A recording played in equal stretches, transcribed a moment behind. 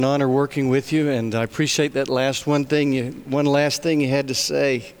An honor working with you, and I appreciate that one last thing you had to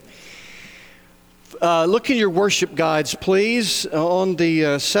say. Look in your worship guides, please. On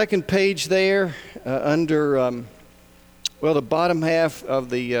the second page there, under the bottom half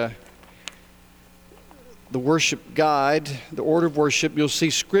of the worship guide, the order of worship, you'll see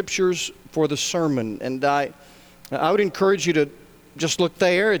scriptures for the sermon. And I would encourage you to just look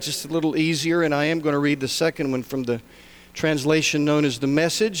there. It's just a little easier, and I am going to read the second one from the translation known as the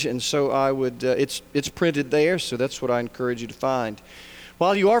Message, and so I would, it's printed there, so that's what I encourage you to find.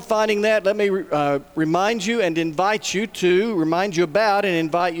 While you are finding that, let me remind you about and invite you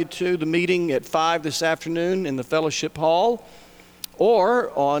to the meeting at 5 this afternoon in the Fellowship Hall, or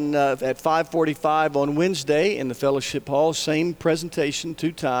at 5:45 on Wednesday in the Fellowship Hall, same presentation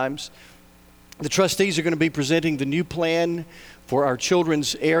 2 times. The trustees are going to be presenting the new plan for our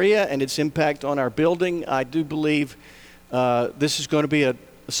children's area and its impact on our building. I do believe this is going to be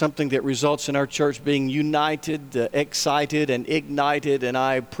something that results in our church being united, excited, and ignited, and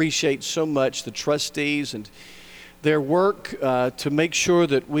I appreciate so much the trustees and their work to make sure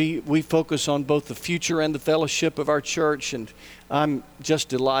that we focus on both the future and the fellowship of our church, and I'm just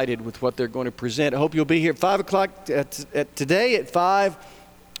delighted with what they're going to present. I hope you'll be here at 5 o'clock today at 5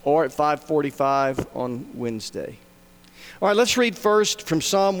 or at 5:45 on Wednesday. All right, let's read first from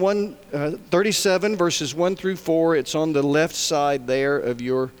Psalm 137, verses 1 through 4. It's on the left side there of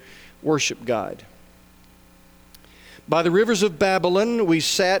your worship guide. By the rivers of Babylon we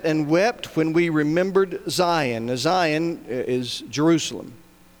sat and wept when we remembered Zion. Now, Zion is Jerusalem.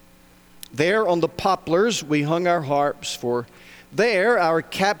 There on the poplars we hung our harps, for there our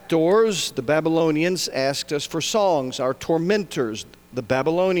captors, the Babylonians, asked us for songs. Our tormentors, the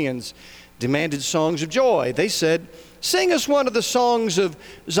Babylonians, demanded songs of joy. They said, "Sing us one of the songs of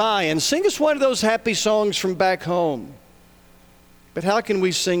Zion. Sing us one of those happy songs from back home." But how can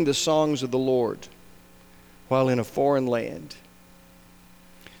we sing the songs of the Lord while in a foreign land?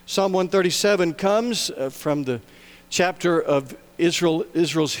 Psalm 137 comes from the chapter of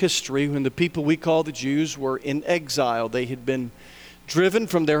Israel's history when the people we call the Jews were in exile. They had been driven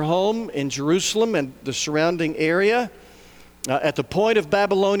from their home in Jerusalem and the surrounding area at the point of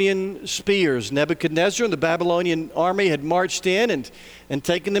Babylonian spears. Nebuchadnezzar and the Babylonian army had marched in and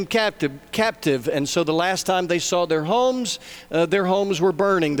taken them captive. And so the last time they saw their homes were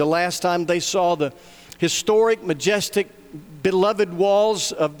burning. The last time they saw the historic, majestic, beloved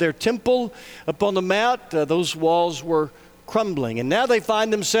walls of their temple upon the mount, those walls were crumbling. And now they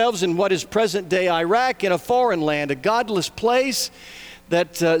find themselves in what is present-day Iraq, in a foreign land, a godless place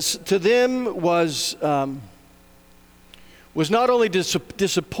that to them was not only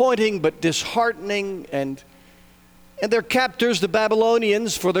disappointing but disheartening, and their captors, the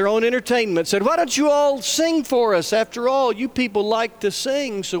Babylonians, for their own entertainment said, "Why don't you all sing for us? After all, you people like to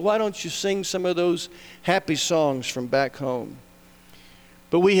sing, so why don't you sing some of those happy songs from back home?"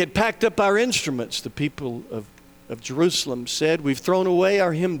 But we had packed up our instruments, the people of Jerusalem said. "We've thrown away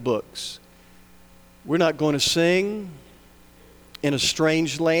our hymn books. We're not going to sing in a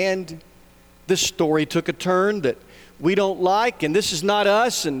strange land. This story took a turn that we don't like, and this is not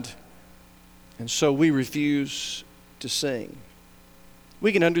us, and so we refuse to sing."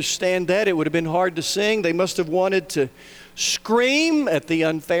 We can understand that. It would have been hard to sing. They must have wanted to scream at the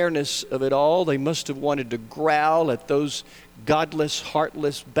unfairness of it all. They must have wanted to growl at those godless,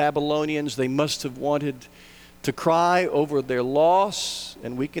 heartless Babylonians. They must have wanted to cry over their loss,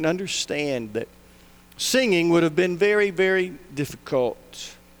 and we can understand that singing would have been very, very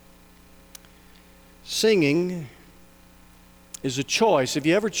difficult. Singing is a choice. Have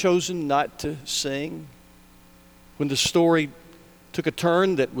you ever chosen not to sing when the story took a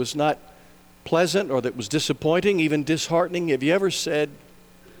turn that was not pleasant or that was disappointing, even disheartening? Have you ever said,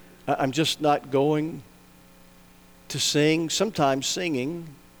 "I'm just not going to sing"? Sometimes singing,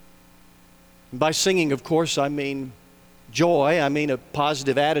 and by singing, of course, I mean joy, I mean a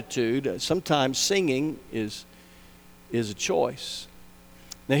positive attitude. Sometimes singing is a choice.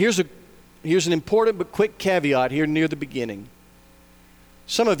 Now here's an important but quick caveat here near the beginning.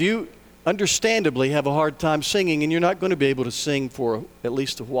 Some of you understandably have a hard time singing, and you're not going to be able to sing for at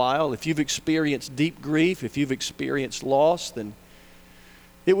least a while. If you've experienced deep grief, if you've experienced loss, then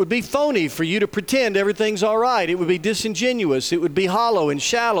it would be phony for you to pretend everything's all right. It would be disingenuous. It would be hollow and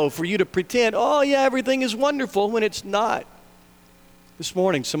shallow for you to pretend, "Oh yeah, everything is wonderful," when it's not. This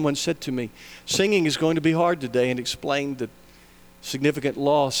morning someone said to me, "Singing is going to be hard today," and explained the significant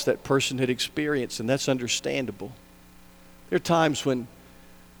loss that person had experienced, and that's understandable. There are times when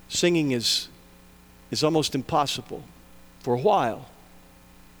singing is almost impossible for a while.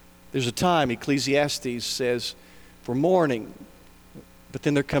 There's a time, Ecclesiastes says, for mourning But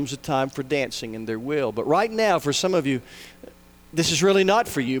then there comes a time for dancing, and there will. But right now, for some of you, this is really not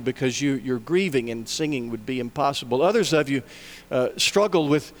for you because you're grieving and singing would be impossible. Others of you struggle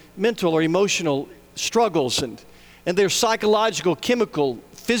with mental or emotional struggles, and there's psychological, chemical,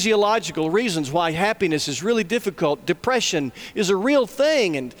 physiological reasons why happiness is really difficult. Depression is a real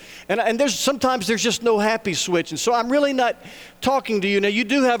thing, and sometimes there's just no happy switch. And so I'm really not talking to you. Now, you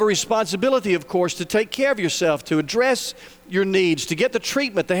do have a responsibility, of course, to take care of yourself, to address your needs, to get the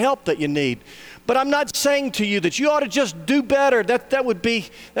treatment, the help that you need. But I'm not saying to you that you ought to just do better. That would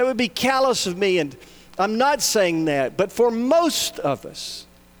be callous of me, and I'm not saying that. But for most of us,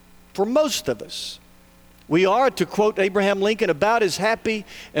 we are, to quote Abraham Lincoln, about as happy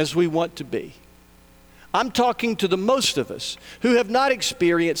as we want to be. I'm talking to the most of us who have not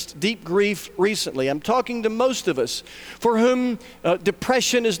experienced deep grief recently. I'm talking to most of us for whom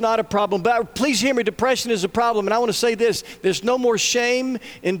depression is not a problem. But please hear me, depression is a problem. And I want to say this, there's no more shame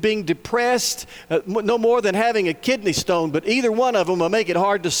in being depressed, no more than having a kidney stone, but either one of them will make it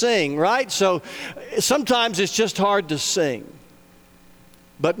hard to sing, right? So sometimes it's just hard to sing.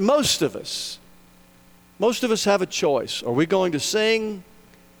 But most of us have a choice. Are we going to sing,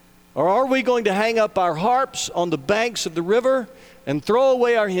 or are we going to hang up our harps on the banks of the river and throw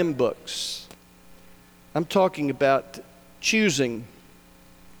away our hymn books? I'm talking about choosing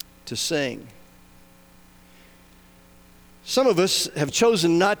to sing. Some of us have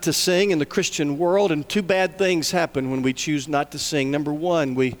chosen not to sing in the Christian world, and two bad things happen when we choose not to sing. Number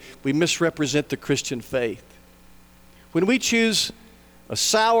one, we misrepresent the Christian faith. When we choose a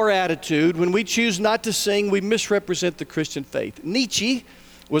sour attitude, when we choose not to sing, we misrepresent the Christian faith. Nietzsche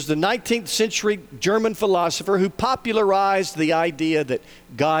was the 19th century German philosopher who popularized the idea that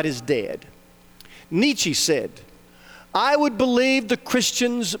God is dead. Nietzsche said, "I would believe the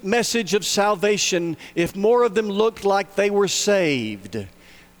Christians' message of salvation if more of them looked like they were saved."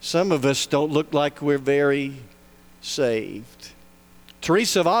 Some of us don't look like we're very saved.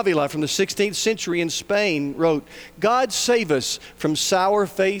 Teresa of Avila from the 16th century in Spain wrote, "God save us from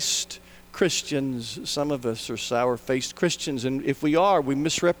sour-faced Christians." Some of us are sour-faced Christians, and if we are, we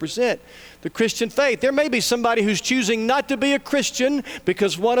misrepresent the Christian faith. There may be somebody who's choosing not to be a Christian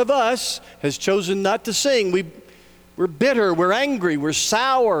because one of us has chosen not to sing. We're bitter, we're angry, we're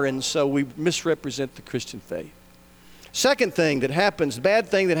sour, and so we misrepresent the Christian faith. Second thing that happens, bad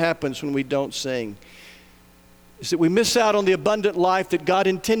thing that happens when we don't sing, is that we miss out on the abundant life that God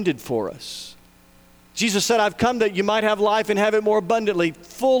intended for us. Jesus said, "I've come that you might have life and have it more abundantly,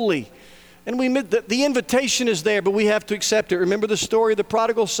 fully." And the invitation is there, but we have to accept it. Remember the story of the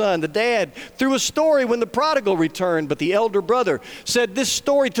prodigal son. The dad threw a story when the prodigal returned, but the elder brother said, "This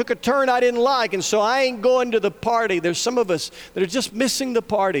story took a turn I didn't like, and so I ain't going to the party." There's some of us that are just missing the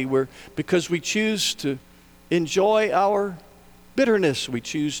party because we choose to enjoy our bitterness. We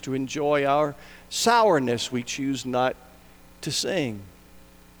choose to enjoy our sourness. We choose not to sing.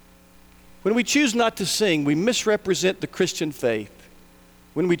 When we choose not to sing, we misrepresent the Christian faith.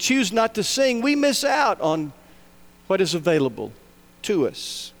 When we choose not to sing, we miss out on what is available to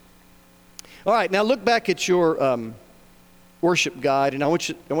us. All right, now look back at your worship guide, and I want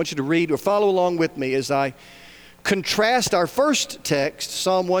you to read or follow along with me as I contrast our first text,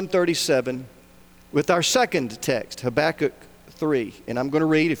 Psalm 137, with our second text, Habakkuk 3. And I'm going to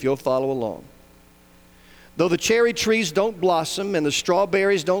read if you'll follow along. "Though the cherry trees don't blossom and the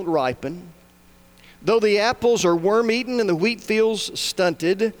strawberries don't ripen, though the apples are worm-eaten and the wheat fields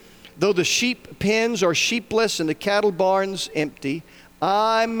stunted, though the sheep pens are sheepless and the cattle barns empty,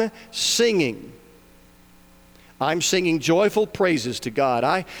 I'm singing. I'm singing joyful praises to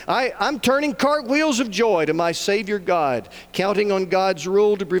God. I'm turning cartwheels of joy to my Savior God. Counting on God's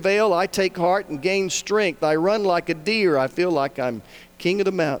rule to prevail, I take heart and gain strength. I run like a deer. I feel like I'm king of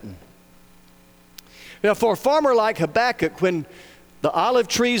the mountain." Now, for a farmer like Habakkuk, when the olive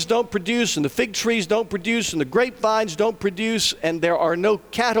trees don't produce and the fig trees don't produce and the grapevines don't produce and there are no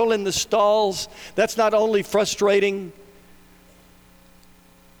cattle in the stalls, that's not only frustrating,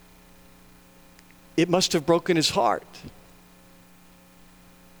 it must have broken his heart.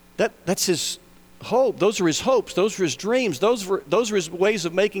 That's his hope. Those are his hopes. Those are his dreams. Those are his ways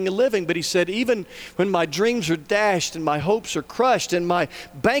of making a living. But he said, even when my dreams are dashed and my hopes are crushed and my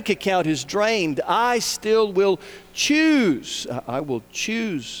bank account is drained, I still will choose. I will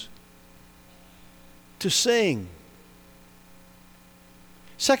choose to sing.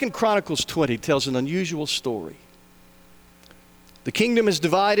 2 Chronicles 20 tells an unusual story. The kingdom is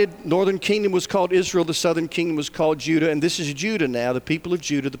divided. Northern kingdom was called Israel. The southern kingdom was called Judah. And this is Judah now. The people of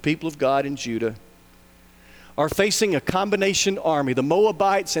Judah, the people of God in Judah, are facing a combination army. The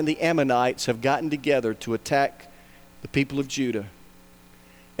Moabites and the Ammonites have gotten together to attack the people of Judah.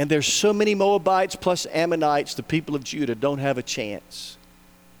 And there's so many Moabites plus Ammonites, the people of Judah don't have a chance.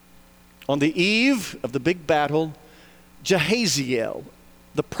 On the eve of the big battle, Jahaziel,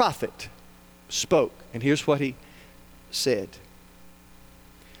 the prophet, spoke. And here's what he said.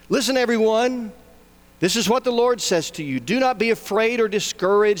 Listen, everyone. This is what the Lord says to you. Do not be afraid or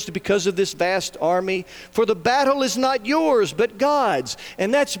discouraged because of this vast army, for the battle is not yours, but God's.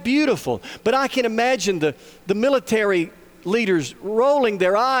 And that's beautiful. But I can imagine the military leaders rolling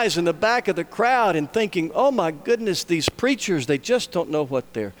their eyes in the back of the crowd and thinking, oh my goodness, these preachers, they just don't know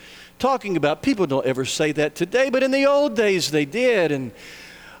what they're talking about. People don't ever say that today, but in the old days they did. And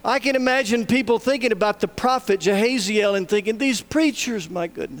I can imagine people thinking about the prophet Jahaziel and thinking, these preachers, my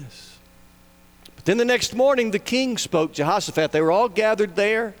goodness. But then the next morning, the king spoke. Jehoshaphat, they were all gathered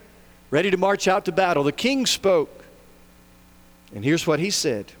there, ready to march out to battle. The king spoke. And here's what he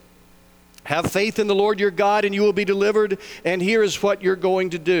said. Have faith in the Lord your God and you will be delivered, and here is what you're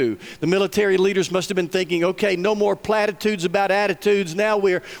going to do. The military leaders must have been thinking, okay, no more platitudes about attitudes. Now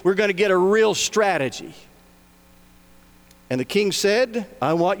we're going to get a real strategy. And the king said,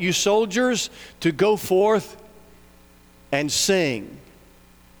 I want you soldiers to go forth and sing.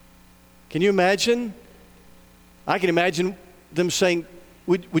 Can you imagine? I can imagine them saying,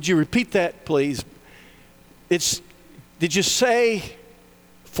 would you repeat that, please? Did you say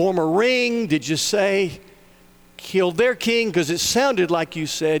form a ring? Did you say kill their king? Because it sounded like you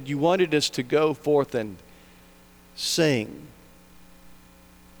said you wanted us to go forth and sing.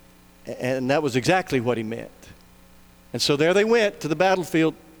 And that was exactly what he meant. And so there they went to the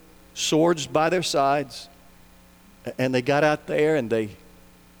battlefield, swords by their sides, and they got out there and they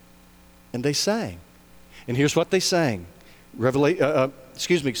sang. And here's what they sang.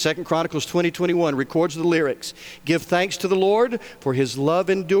 2 Chronicles 20:21 records the lyrics. Give thanks to the Lord, for his love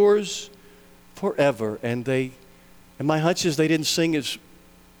endures forever. And my hunch is they didn't sing as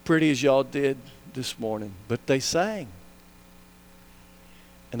pretty as y'all did this morning, but they sang.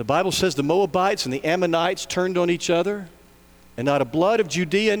 And the Bible says the Moabites and the Ammonites turned on each other, and not a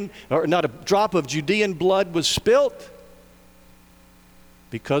drop of Judean blood was spilt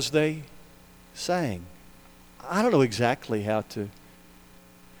because they sang. I don't know exactly how to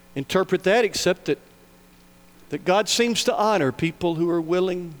interpret that, except that God seems to honor people who are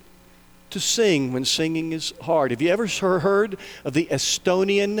willing to sing when singing is hard. Have you ever heard of the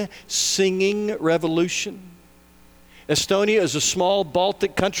Estonian singing revolution? Estonia is a small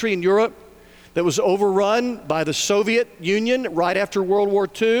Baltic country in Europe that was overrun by the Soviet Union right after World War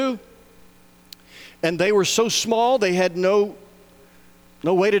II. And they were so small they had no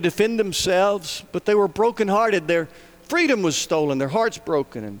way to defend themselves, but they were brokenhearted. Their freedom was stolen, their hearts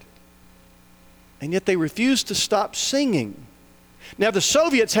broken, and yet they refused to stop singing. Now the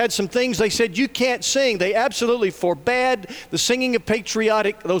Soviets had some things they said you can't sing. They absolutely forbade the singing of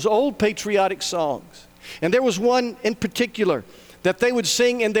those old patriotic songs. And there was one in particular that they would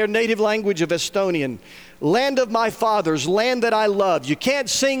sing in their native language of Estonian. Land of my fathers, land that I love. You can't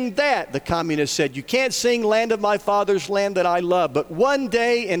sing that, the communists said. You can't sing land of my fathers, land that I love. But one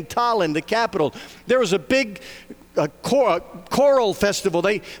day in Tallinn, the capital, there was a big choral festival.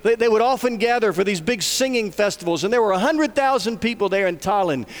 They would often gather for these big singing festivals, and there were 100,000 people there in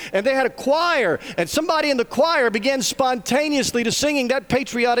Tallinn, and they had a choir, and somebody in the choir began spontaneously to singing that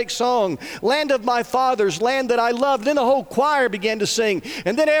patriotic song, land of my fathers, land that I love. Then the whole choir began to sing,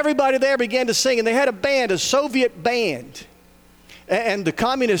 and then everybody there began to sing, and they had a band, a Soviet band. And the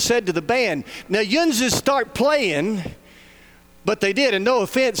communists said to the band, now you just start playing, but they did, and no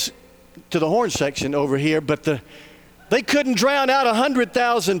offense to the horn section over here, but they couldn't drown out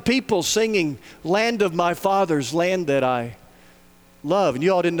 100,000 people singing land of my fathers, land that I love. And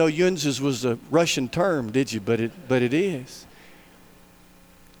you all didn't know Yunzes was a Russian term, did you? But it is.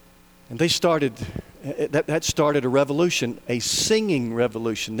 And they started, that started a revolution, a singing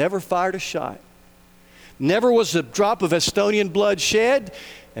revolution. Never fired a shot. Never was a drop of Estonian blood shed,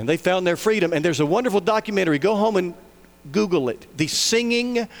 and they found their freedom. And there's a wonderful documentary. Go home and Google it. The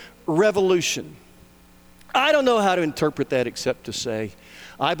Singing Revolution. I don't know how to interpret that except to say,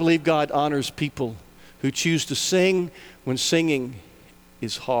 I believe God honors people who choose to sing when singing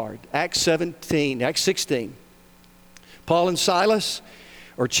is hard. Acts 16. Paul and Silas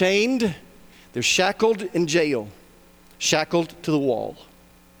are chained. They're shackled in jail, shackled to the wall.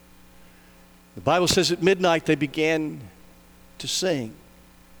 The Bible says at midnight they began to sing.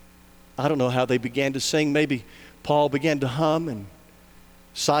 I don't know how they began to sing. Maybe Paul began to hum and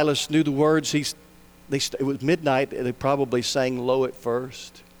Silas knew the words. It was midnight. They probably sang low at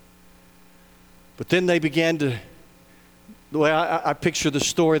first. But then they began to, the way I picture the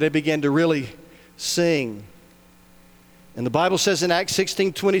story, they began to really sing. And the Bible says in Acts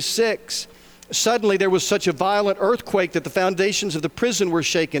 16:26, suddenly there was such a violent earthquake that the foundations of the prison were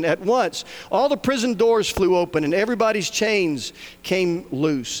shaken. At once, all the prison doors flew open and everybody's chains came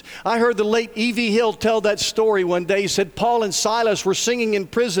loose. I heard the late E.V. Hill tell that story one day. He said Paul and Silas were singing in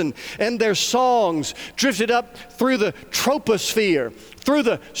prison and their songs drifted up through the troposphere, through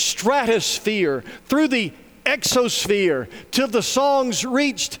the stratosphere, through the exosphere, till the songs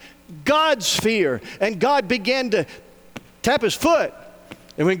reached God's sphere, and God began to tap his foot.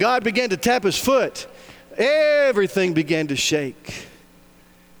 And when God began to tap his foot, everything began to shake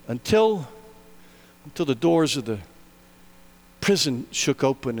until the doors of the prison shook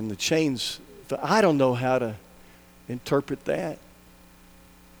open and the chains. I don't know how to interpret that,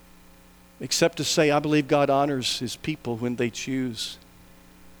 except to say I believe God honors his people when they choose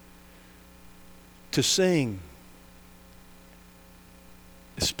to sing,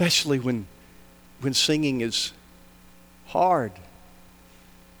 especially when singing is hard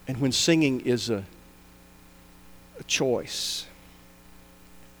and when singing is a choice.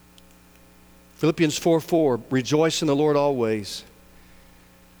 Philippians 4:4, rejoice in the Lord always.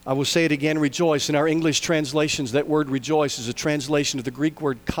 I will say it again, rejoice. In our English translations, that word rejoice is a translation of the Greek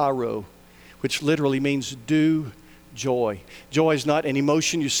word karo, which literally means do joy. Joy is not an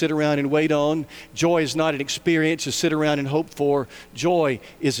emotion you sit around and wait on. Joy is not an experience you sit around and hope for. Joy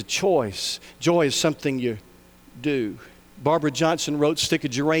is a choice. Joy is something you do. Barbara Johnson wrote, stick a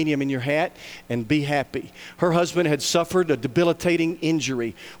geranium in your hat and be happy. Her husband had suffered a debilitating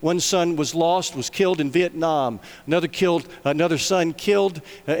injury. One son was lost, was killed in Vietnam. Another son killed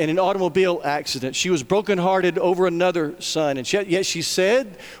in an automobile accident. She was brokenhearted over another son. And yet she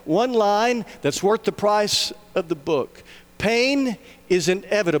said one line that's worth the price of the book. Pain is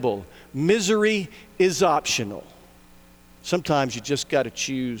inevitable. Misery is optional. Sometimes you just got to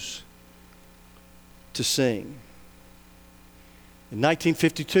choose to sing. In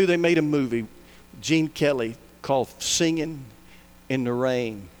 1952, they made a movie, Gene Kelly, called Singing in the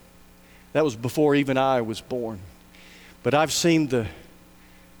Rain. That was before even I was born. But I've seen the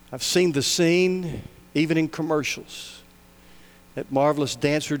scene, even in commercials. That marvelous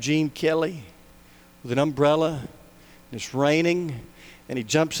dancer, Gene Kelly, with an umbrella, and it's raining, and he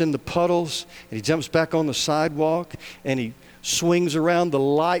jumps in the puddles, and he jumps back on the sidewalk, and he swings around the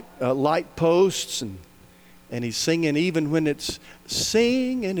light posts, and he's singing even when it's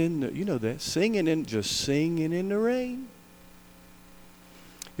singing in the, you know that, singing in the rain.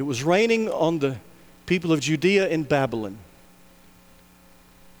 It was raining on the people of Judea in Babylon,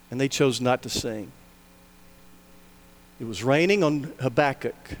 and they chose not to sing. It was raining on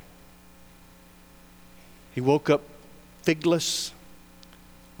Habakkuk. He woke up figless,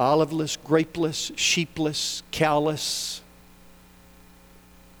 oliveless, grapeless, sheepless, cowless.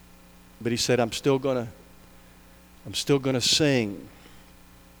 But he said, I'm still going to sing.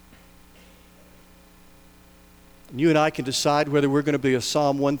 And you and I can decide whether we're going to be a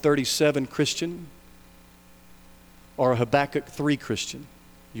Psalm 137 Christian or a Habakkuk 3 Christian.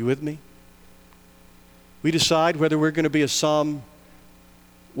 You with me? We decide whether we're going to be a Psalm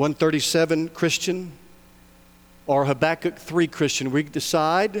 137 Christian or a Habakkuk 3 Christian. We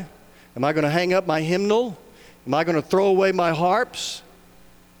decide, am I going to hang up my hymnal? Am I going to throw away my harps?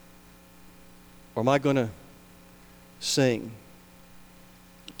 Or am I going to sing?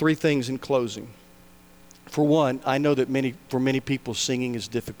 Three things in closing. For one, I know that for many people singing is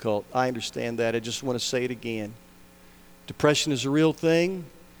difficult. I understand that. I just want to say it again. Depression is a real thing.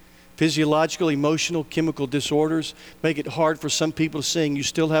 Physiological, emotional, chemical disorders make it hard for some people to sing. You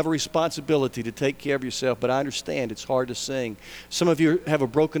still have a responsibility to take care of yourself, but I understand it's hard to sing. Some of you have a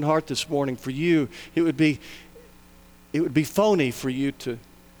broken heart this morning. For you, it would be phony for you to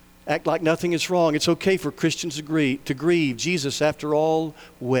act like nothing is wrong. It's okay for Christians to grieve. Jesus, after all,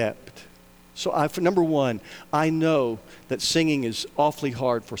 wept. So number one, I know that singing is awfully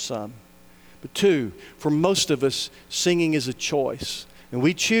hard for some. But two, for most of us, singing is a choice. And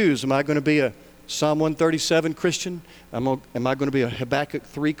we choose, am I going to be a Psalm 137 Christian? Am I going to be a Habakkuk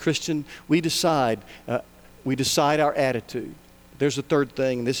 3 Christian? We decide our attitude. There's a third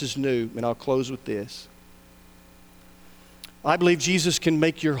thing, and this is new, and I'll close with this. I believe Jesus can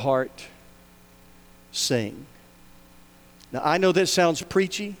make your heart sing. Now, I know that sounds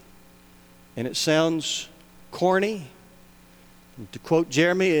preachy, and it sounds corny. To quote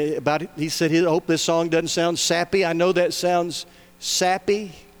Jeremy about it, he said, I hope this song doesn't sound sappy. I know that sounds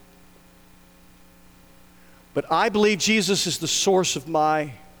sappy. But I believe Jesus is the source of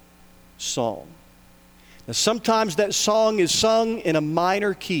my song. Now, sometimes that song is sung in a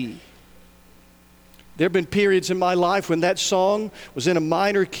minor key. There have been periods in my life when that song was in a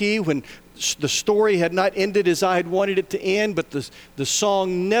minor key, when the story had not ended as I had wanted it to end, but the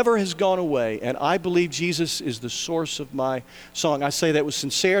song never has gone away. And I believe Jesus is the source of my song. I say that with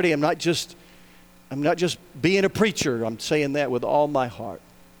sincerity. I'm not just being a preacher. I'm saying that with all my heart.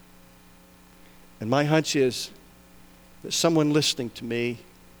 And my hunch is that someone listening to me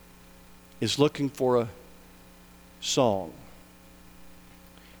is looking for a song.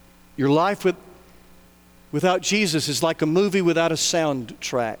 Your life without Jesus is like a movie without a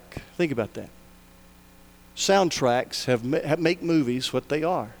soundtrack. Think about that. Soundtracks make movies what they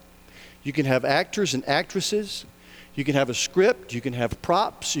are. You can have actors and actresses. You can have a script. You can have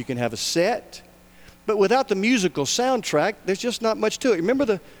props. You can have a set. But without the musical soundtrack, there's just not much to it. Remember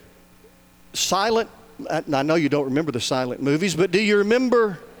the silent, I know you don't remember the silent movies, but do you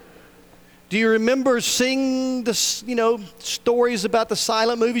remember seeing the, stories about the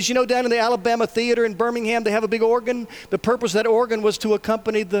silent movies? Down in the Alabama Theater in Birmingham, they have a big organ. The purpose of that organ was to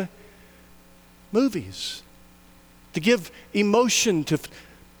accompany the movies, to give emotion, to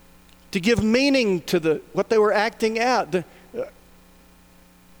give meaning to what they were acting out.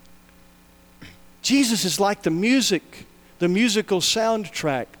 Jesus is like the musical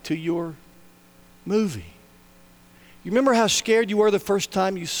soundtrack to your movie. You remember how scared you were the first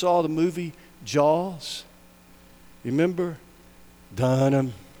time you saw the movie Jaws? You remember?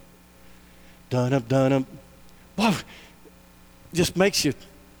 Dun-dum, dun-dum, dun-dum. Wow, just makes you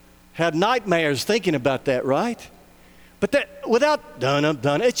have nightmares thinking about that, right? But that without dun-dum,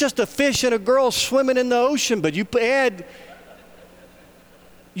 dun-dum, it's just a fish and a girl swimming in the ocean, but you add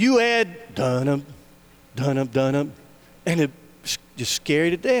dun-dum, dun-dum, dun-dum, and it just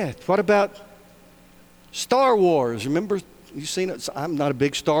scared you to death. What about Star Wars? Remember, you've seen it? I'm not a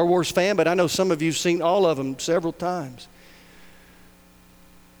big Star Wars fan, but I know some of you have seen all of them several times.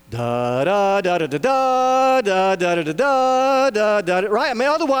 Da da da da da da da da da da da. Right? I mean,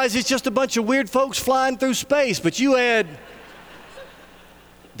 otherwise it's just a bunch of weird folks flying through space. But you add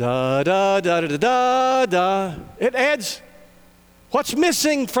da da da da da da. It adds what's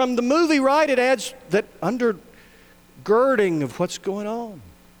missing from the movie, right? It adds that undergirding of what's going on.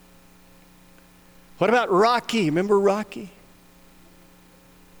 What about Rocky? Remember Rocky?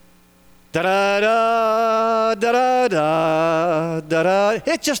 Da-da-da, da-da-da, da-da.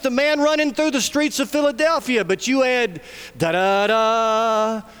 It's just a man running through the streets of Philadelphia, but you add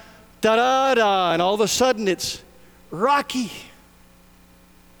da-da-da, da-da-da, and all of a sudden it's Rocky.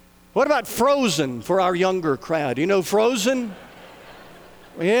 What about Frozen for our younger crowd? You know Frozen?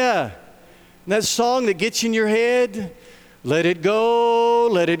 Yeah. And that song that gets in your head, let it go,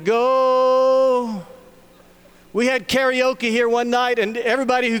 let it go. We had karaoke here one night, and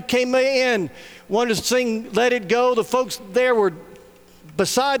everybody who came in wanted to sing Let It Go. The folks there were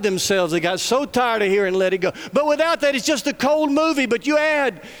beside themselves. They got so tired of hearing Let It Go. But without that, it's just a cold movie. But you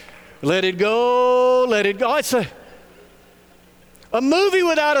add Let It Go, Let It Go. It's a movie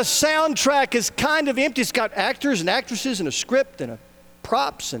without a soundtrack is kind of empty. It's got actors and actresses and a script and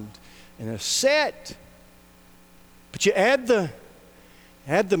props and a set. But you add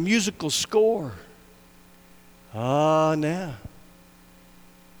the musical score. Now,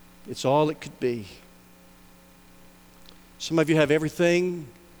 it's all it could be. Some of you have everything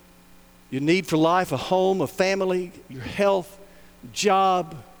you need for life, a home, a family, your health,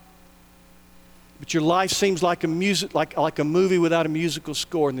 job. But your life seems like a movie without a musical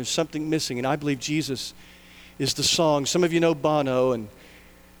score, and there's something missing. And I believe Jesus is the song. Some of you know Bono and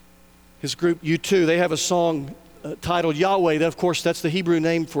his group U2. They have a song titled Yahweh. Of course, that's the Hebrew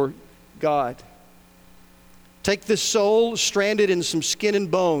name for God. Take this soul, stranded in some skin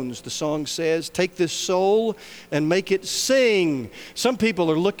and bones, the song says. Take this soul and make it sing. Some people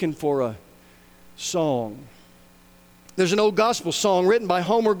are looking for a song. There's an old gospel song written by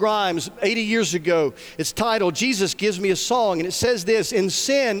Homer Grimes 80 years ago. It's titled, Jesus Gives Me a Song. And it says this, in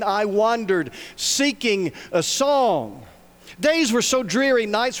sin I wandered, seeking a song. Days were so dreary,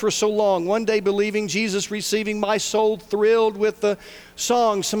 nights were so long. One day believing Jesus receiving, my soul thrilled with the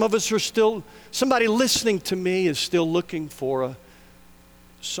song. Some of us are still, somebody listening to me is still looking for a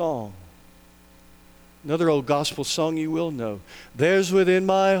song. Another old gospel song you will know. There's within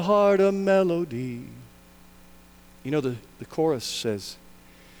my heart a melody. You know the chorus says,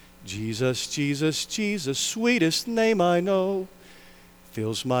 Jesus, Jesus, Jesus, sweetest name I know.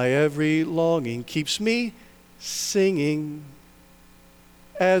 Fills my every longing, keeps me singing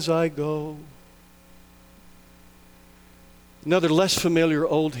as I go. Another less familiar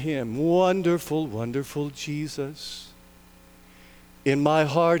old hymn. Wonderful, wonderful Jesus. In my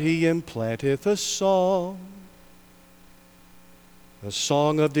heart he implanteth a song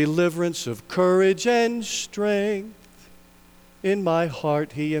of deliverance, of courage and strength. In my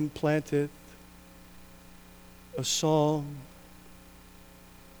heart He implanted a song.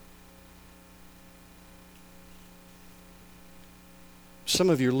 Some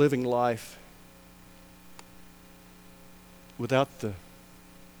of you are living life without the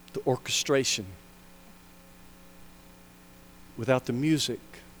orchestration, without the music.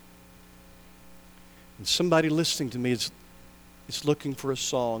 And somebody listening to me is looking for a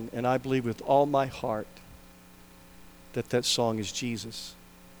song, and I believe with all my heart that song is Jesus.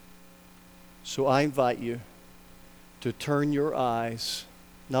 So I invite you to turn your eyes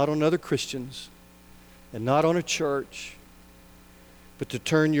not on other Christians and not on a church, but to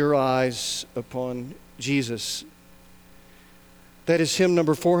turn your eyes upon Jesus. That is hymn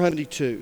number 402.